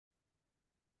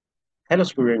Hello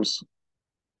students,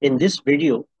 in this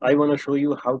video I want to show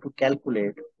you how to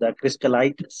calculate the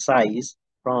crystallite size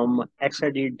from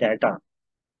XRD data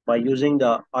by using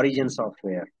the origin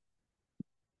software.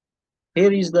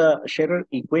 Here is the Scherer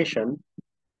equation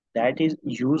that is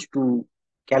used to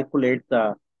calculate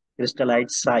the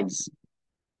crystallite size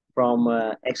from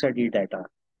XRD data.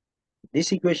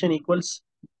 This equation equals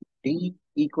D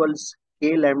equals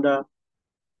K lambda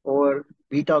over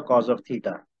beta cos of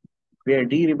theta, where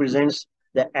D represents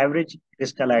the average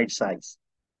crystallite size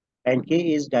and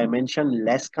K is dimension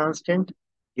less constant.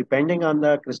 Depending on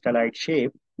the crystallite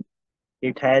shape,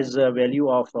 it has a value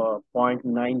of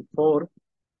 0.94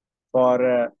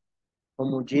 for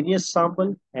homogeneous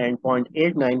sample and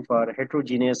 0.89 for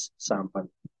heterogeneous sample.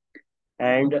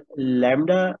 And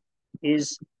lambda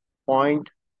is 0.154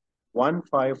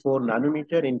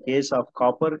 nanometer in case of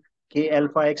copper K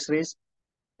alpha X-rays,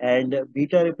 and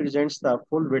beta represents the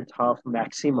full width of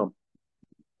maximum,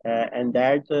 and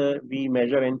that we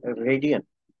measure in radian.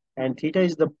 And theta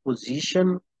is the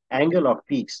position angle of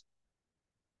peaks.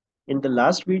 In the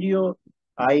last video,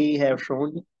 I have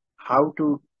shown how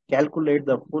to calculate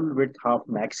the full width of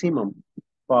maximum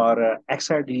for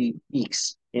XRD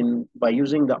peaks by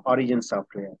using the origin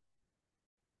software.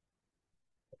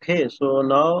 Okay, so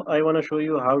now I want to show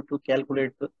you how to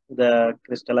calculate the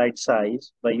crystallite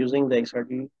size by using the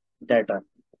XRD data.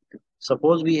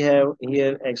 Suppose we have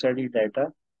here XRD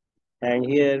data, and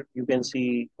here you can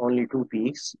see only two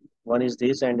peaks. One is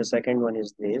this and the second one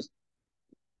is this.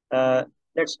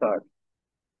 Let's start.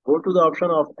 Go to the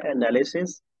option of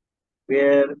analysis,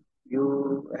 where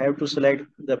you have to select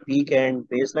the peak and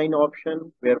baseline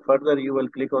option, where further you will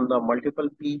click on the multiple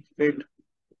peak fit,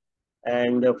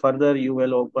 and further you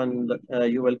will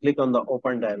click on the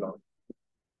open dialog.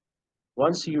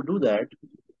 Once you do that,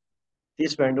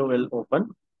 this window will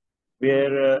open,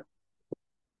 where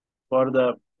for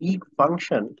the peak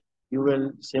function you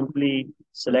will simply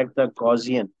select the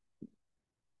Gaussian.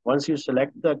 Once you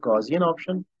select the Gaussian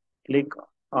option, click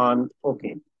on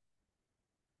OK.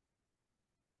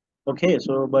 Okay,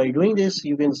 so by doing this,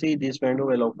 you can see this window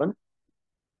will open.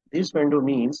 This window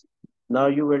means now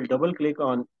you will double click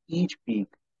on each peak,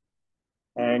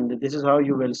 and this is how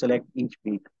you will select each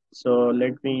peak. So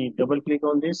let me double click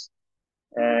on this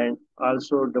and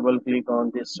also double click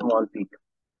on this small peak.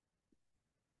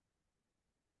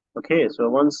 Okay, so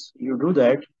once you do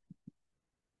that,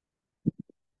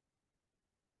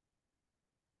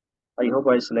 I hope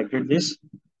I selected this.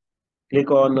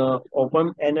 Click on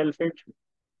open NLFit,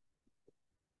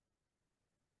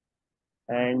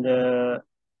 and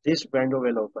this window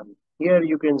will open. Here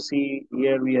you can see,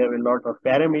 here we have a lot of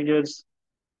parameters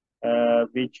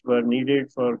which were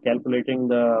needed for calculating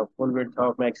the full width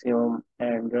of maximum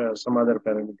and some other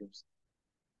parameters.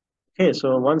 Okay,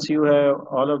 so once you have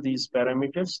all of these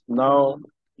parameters, now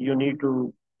you need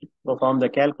to perform the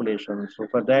calculation. So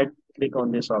for that, click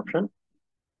on this option.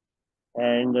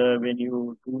 And when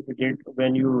you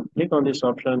click on this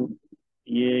option,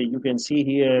 you can see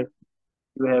here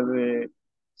you have a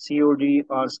COD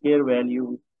or square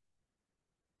value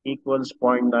equals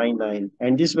 0.99,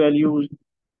 and this value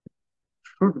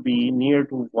should be near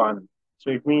to 1. So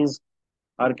it means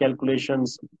our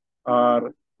calculations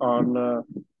are on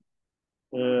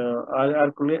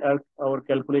our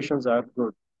calculations are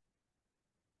good.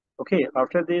 Okay,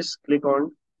 after this, click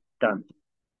on done.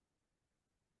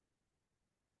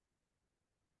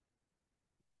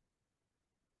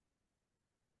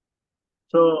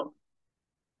 So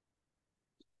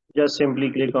just simply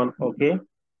click on OK,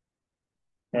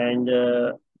 and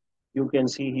you can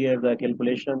see here the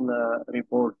calculation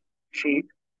report sheet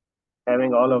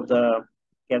having all of the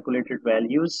calculated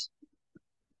values,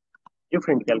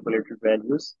 different calculated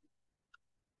values.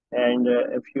 And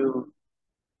if you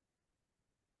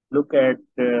look at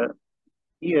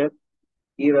here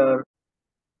are,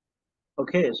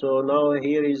 okay, so now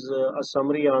here is a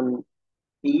summary on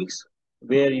peaks,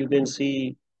 where you can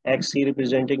see XC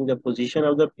representing the position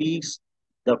of the peaks.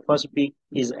 The first peak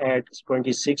is at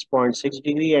 26.6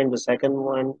 degree and the second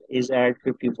one is at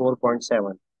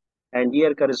 54.7. And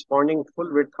here corresponding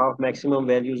full width of maximum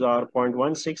values are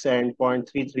 0.16 and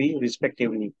 0.33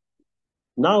 respectively.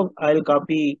 Now I'll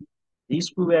copy these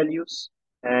two values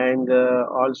and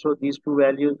also these two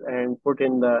values and put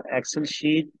in the Excel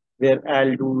sheet, where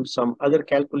I'll do some other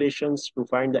calculations to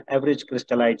find the average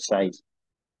crystallite size.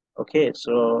 Okay,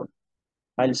 so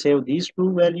I'll save these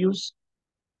two values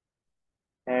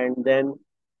and then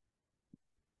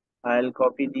I'll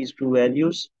copy these two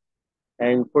values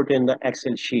and put in the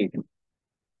Excel sheet.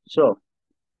 So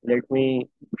let me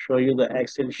show you the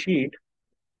Excel sheet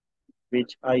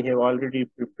which I have already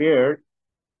prepared,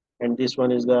 And this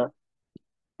one is the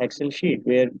Excel sheet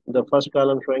where the first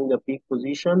column showing the peak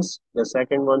positions, the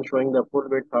second one showing the full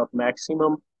width of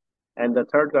maximum, and the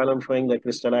third column showing the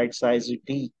crystallite size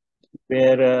D,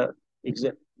 where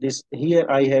this here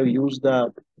I have used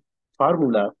the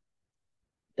formula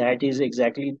that is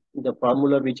exactly the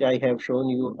formula which I have shown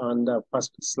you on the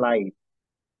first slide,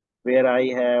 where I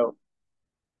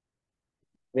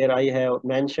have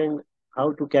mentioned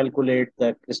how to calculate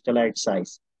the crystallite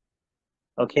size.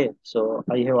 Okay, so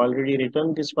I have already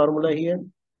written this formula here.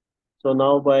 So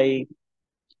now by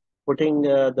putting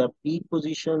the peak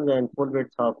positions and full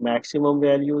width of maximum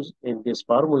values in this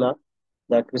formula,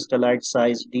 the crystallite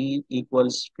size D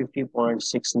equals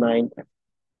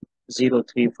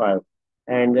 50.69035.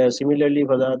 And similarly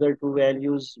for the other two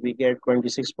values, we get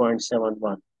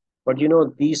 26.71. But you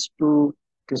know, these two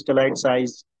crystallite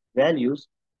size values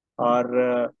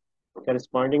are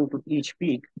corresponding to each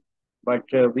peak, but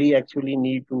we actually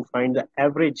need to find the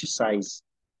average size.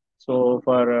 So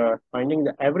for finding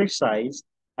the average size,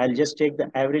 I'll just take the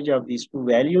average of these two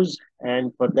values,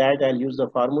 and for that I'll use the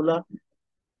formula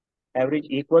average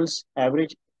equals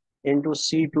average into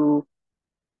C2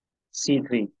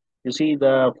 C3. You see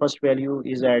the first value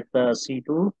is at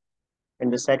C2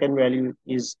 and the second value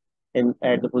is in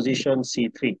at the position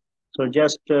C3. So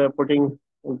just putting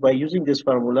by using this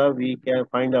formula, we can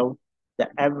find out the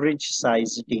average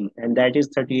size D, and that is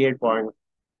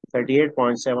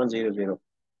 38.700.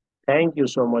 Thank you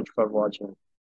so much for watching.